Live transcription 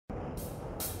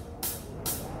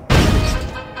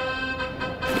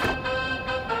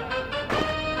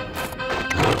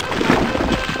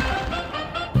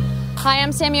Hi,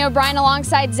 I'm Sammy O'Brien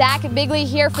alongside Zach Bigley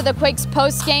here for the Quakes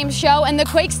post-game show, and the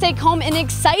Quakes take home an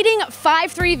exciting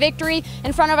 5-3 victory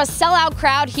in front of a sellout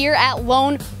crowd here at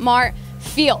Lone Mart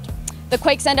Field. The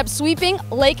Quakes end up sweeping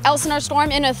Lake Elsinore Storm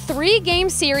in a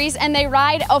 3-game series, and they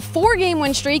ride a 4-game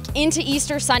win streak into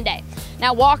Easter Sunday.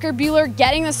 Now, Walker Buehler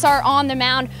getting the start on the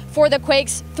mound for the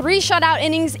Quakes. 3 shutout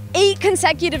innings, 8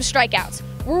 consecutive strikeouts.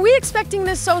 Were we expecting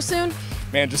this so soon?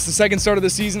 Man, just the second start of the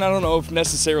season, I don't know if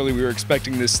necessarily we were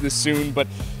expecting this soon, but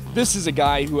this is a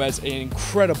guy who has an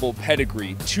incredible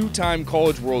pedigree. 2-time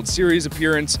College World Series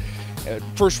appearance,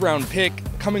 first-round pick,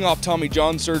 coming off Tommy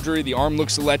John surgery. The arm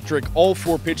looks electric. All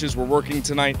 4 pitches were working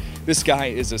tonight. This guy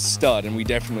is a stud, and we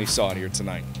definitely saw it here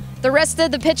tonight. The rest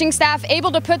of the pitching staff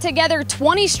able to put together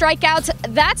 20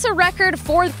 strikeouts. That's a record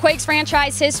for the Quakes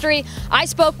franchise history. I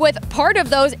spoke with part of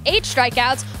those 8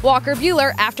 strikeouts, Walker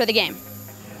Buehler, after the game.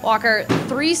 Walker,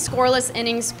 3 scoreless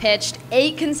innings pitched,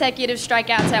 8 consecutive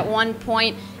strikeouts at one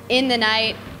point in the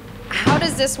night. How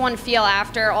does this one feel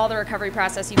after all the recovery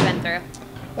process you've been through?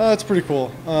 It's pretty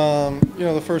cool.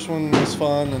 The first one was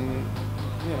fun, and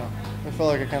I felt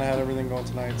like I kind of had everything going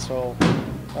tonight. So,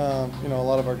 a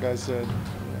lot of our guys did.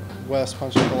 Wes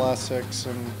punched up the last 6,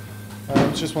 and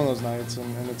it's just one of those nights,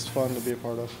 and it's fun to be a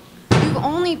part of. You've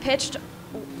only pitched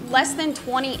less than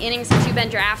 20 innings since you've been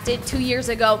drafted 2 years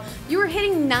ago. You were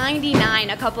hitting 99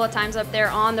 a couple of times up there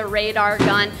on the radar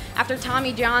gun. After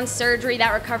Tommy John's surgery,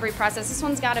 that recovery process, this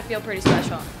one's got to feel pretty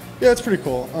special. Yeah, it's pretty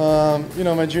cool.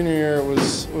 My junior year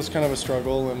was kind of a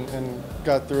struggle, and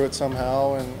got through it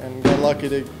somehow, and got lucky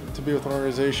to be with an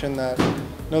organization that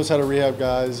knows how to rehab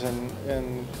guys,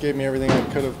 and gave me everything I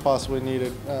could have possibly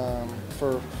needed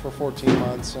for 14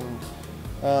 months. And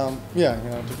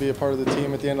to be a part of the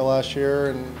team at the end of last year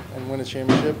and win a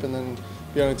championship, and then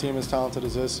be on a team as talented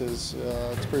as this is,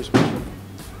 it's pretty special.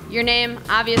 Your name,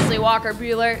 obviously Walker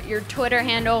Buehler, your Twitter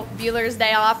handle, Buehler's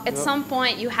Day Off. At some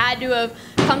point, you had to have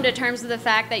come to terms with the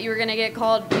fact that you were going to get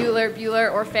called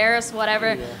Buehler, or Ferris,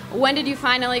 whatever. Yeah. When did you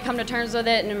finally come to terms with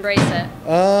it and embrace it?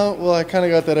 Well, I kind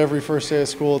of got that every first day of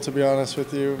school, to be honest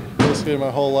with you, basically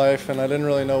my whole life, and I didn't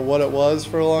really know what it was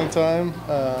for a long time.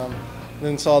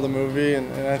 Then saw the movie,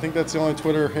 and I think that's the only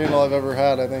Twitter handle I've ever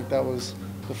had. I think that was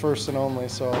the first and only,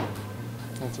 so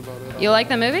that's about it. You like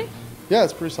the movie? Yeah,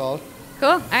 it's pretty solid. Cool.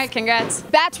 All right, congrats.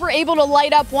 Bats were able to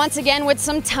light up once again with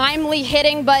some timely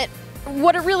hitting, but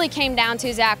what it really came down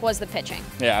to, Zach, was the pitching.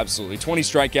 Yeah, absolutely. 20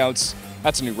 strikeouts.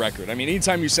 That's a new record. I mean,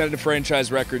 anytime you set a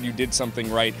franchise record, you did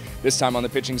something right. This time on the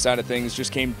pitching side of things,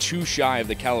 just came too shy of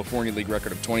the California League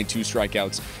record of 22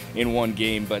 strikeouts in one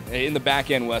game. But in the back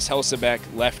end, Wes Helsebeck,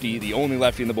 lefty, the only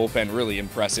lefty in the bullpen, really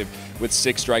impressive, with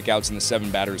 6 strikeouts in the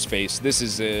 7 batters faced. This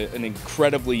is an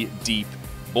incredibly deep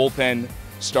bullpen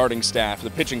starting staff. The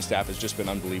pitching staff has just been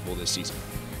unbelievable this season.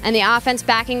 And the offense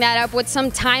backing that up with some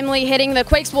timely hitting. The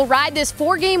Quakes will ride this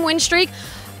 4-game win streak.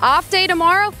 Off day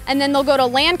tomorrow, and then they'll go to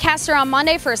Lancaster on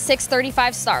Monday for a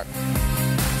 6:35 start.